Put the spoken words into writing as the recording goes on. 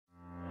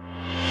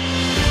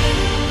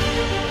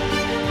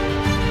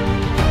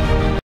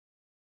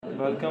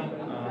welcome.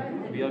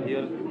 We are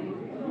here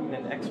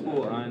in Expo,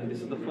 and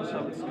this is the first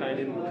of its kind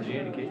in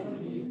J&K.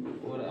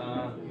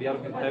 We are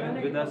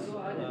having with us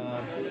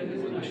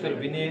Mr.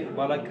 Vinay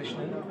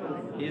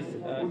Balakrishnan. He is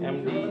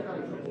MD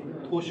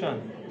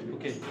THOOSHAN.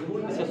 Okay,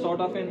 it's a sort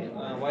of an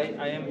why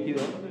I am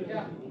here,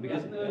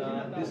 because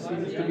this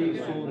seems to be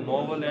so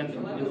novel and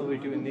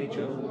innovative in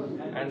nature,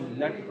 and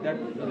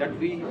let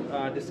we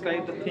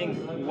describe the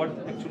thing, what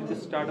actually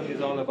this startup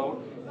is all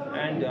about,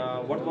 and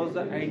what was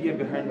the idea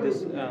behind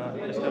this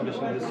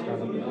establishing this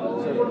startup.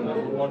 Sir,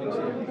 good morning,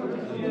 sir.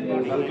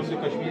 Welcome to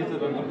Kashmir, sir.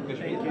 Welcome to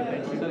Kashmir.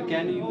 Thank you. Sir,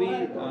 can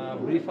you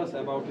brief us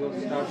about your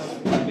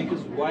startup?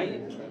 Because why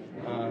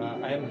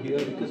I am here,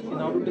 because in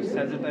order to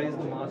sensitize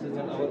the masses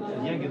and our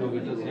young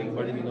innovators, young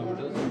budding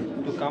innovators,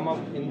 to come up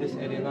in this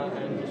arena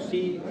and to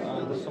see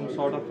some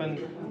sort of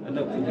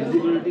the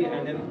visibility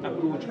and an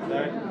approach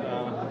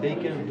that they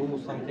can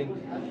do something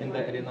in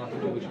the arena of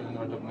innovation and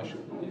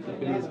entrepreneurship. So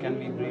please, can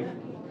we brief?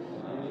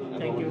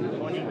 Thank you. Good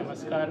morning.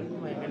 Namaskar.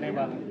 I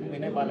am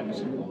Vinay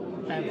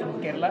Balakrishnan. I am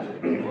from Kerala,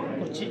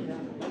 Kochi,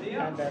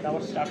 and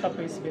our startup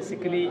is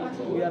basically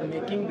we are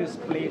making these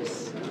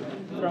plates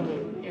from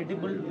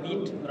edible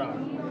wheat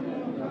bran.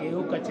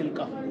 गेहूं का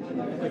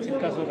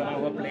छिलका से बना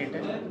हुआ plate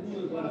है.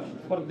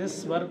 For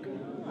this work,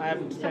 I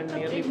have spent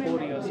nearly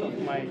 4 years of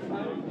my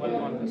work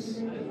on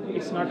this.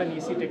 It's not an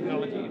easy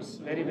technology. It's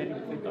very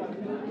difficult,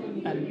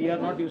 and we are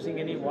not using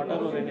any water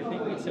or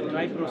anything. It's a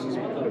dry process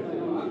method,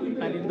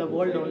 and in the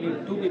world only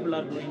 2 people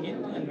are doing it,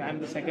 and I am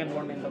the second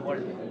one in the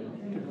world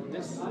to do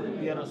this.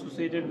 We are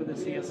associated with the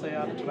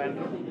CSIR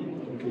Chancellor,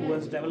 who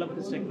has developed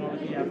this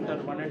technology after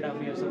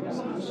 1.5 years of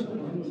research.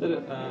 Sir,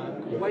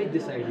 why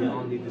this idea,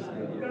 only this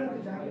idea?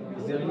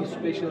 Is there any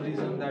special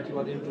reason that you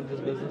are into this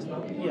business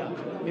now? Yeah,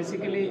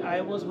 basically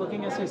I was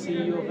working as a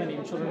CEO of an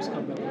insurance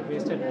company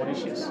based in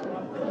Mauritius.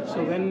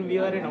 So when we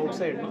were in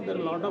outside, there are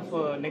a lot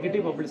of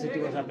negative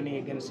publicity was happening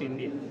against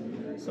India.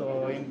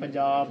 So in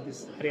Punjab,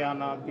 this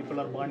Haryana, people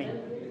are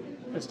burning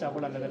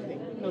vegetable and other thing.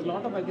 Because a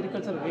lot of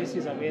agricultural waste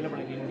is available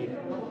in India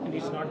and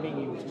it's not being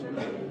used.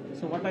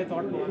 So what I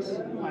thought was,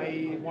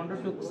 I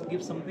wanted to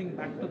give something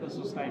back to the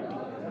society.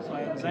 So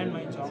I resigned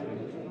my job.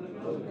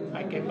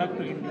 I came back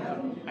to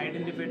India,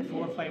 identified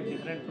 4 or 5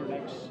 different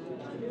products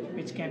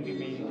which can be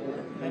made.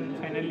 Then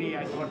finally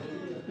I thought,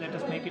 let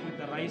us make it with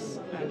the rice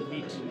and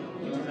wheat,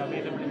 which is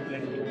available in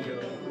plenty.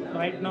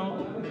 Right now,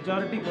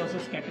 majority goes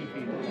as cattle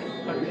feed,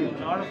 but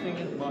a lot of things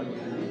is burned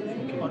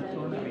or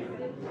thrown away.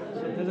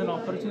 So there's an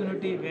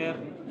opportunity where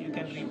you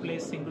can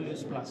replace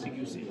single-use plastic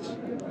usage.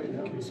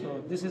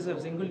 So this is a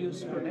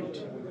single-use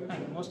product,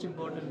 and most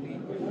importantly,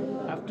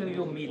 after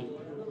your meal,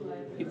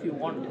 if you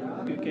want,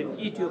 you can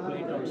eat your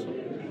plate also.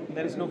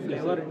 There is no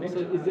flavor in it. So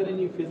is there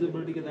any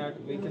feasibility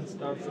that we can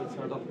start such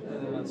sort of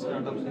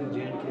startups in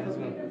J&K as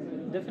well?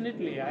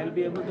 Definitely, I'll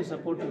be able to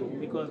support you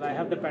because I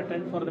have the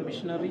patent for the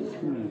machinery.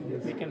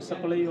 We can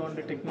supply you on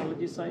the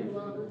technology side.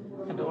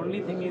 And the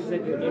only thing is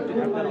that you need to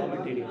have the raw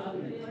material.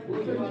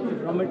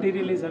 If raw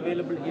material is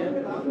available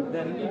here,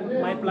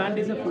 then my plant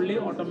is a fully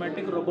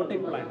automatic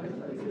robotic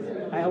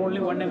plant. I have only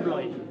 1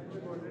 employee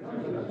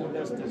who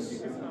does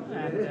this.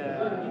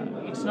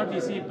 And it's not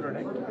easy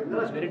product,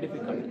 it's very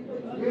difficult.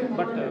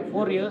 But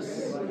 4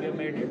 years we have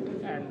made it,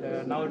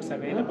 and now it's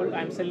available.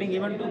 I'm selling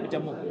even to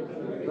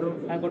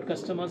Jammu. I've got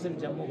customers in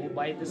Jammu who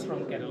buy this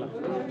from Kerala.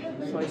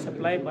 So I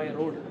supply by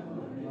road.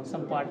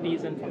 Some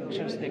parties and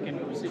functions, they can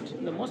use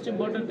it. The most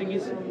important thing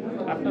is,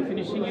 after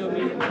finishing your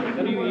meal,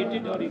 either you eat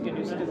it or you can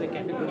use it as a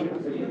cattle feed,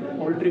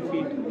 poultry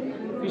feed,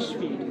 fish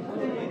feed,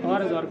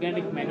 or as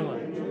organic manure.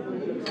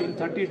 So in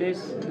 30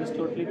 days, this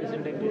totally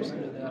disintegrates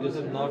into the earth. This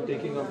is not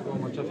taking up so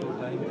much of your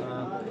time.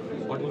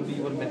 What will be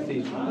your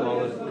message to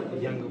our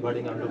young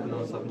budding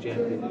entrepreneurs of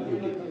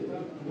J&K?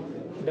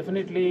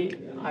 Definitely,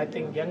 I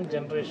think young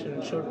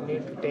generation should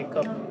need to take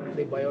up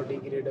the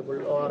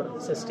biodegradable or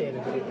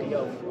sustainability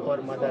of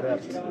our Mother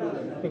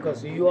Earth,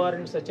 because you are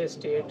in such a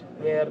state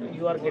where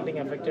you are getting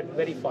affected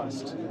very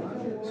fast.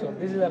 So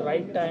this is the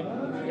right time.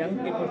 Young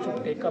people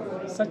should take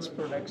up such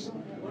products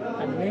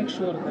and make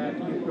sure that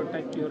you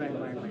protect your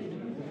environment.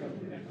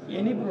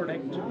 Any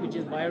product which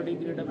is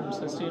biodegradable and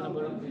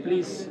sustainable,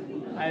 please,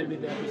 I will be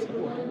there to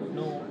support.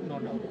 No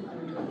doubt.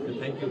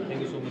 Thank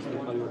you so much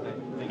for your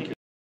time. Thank you.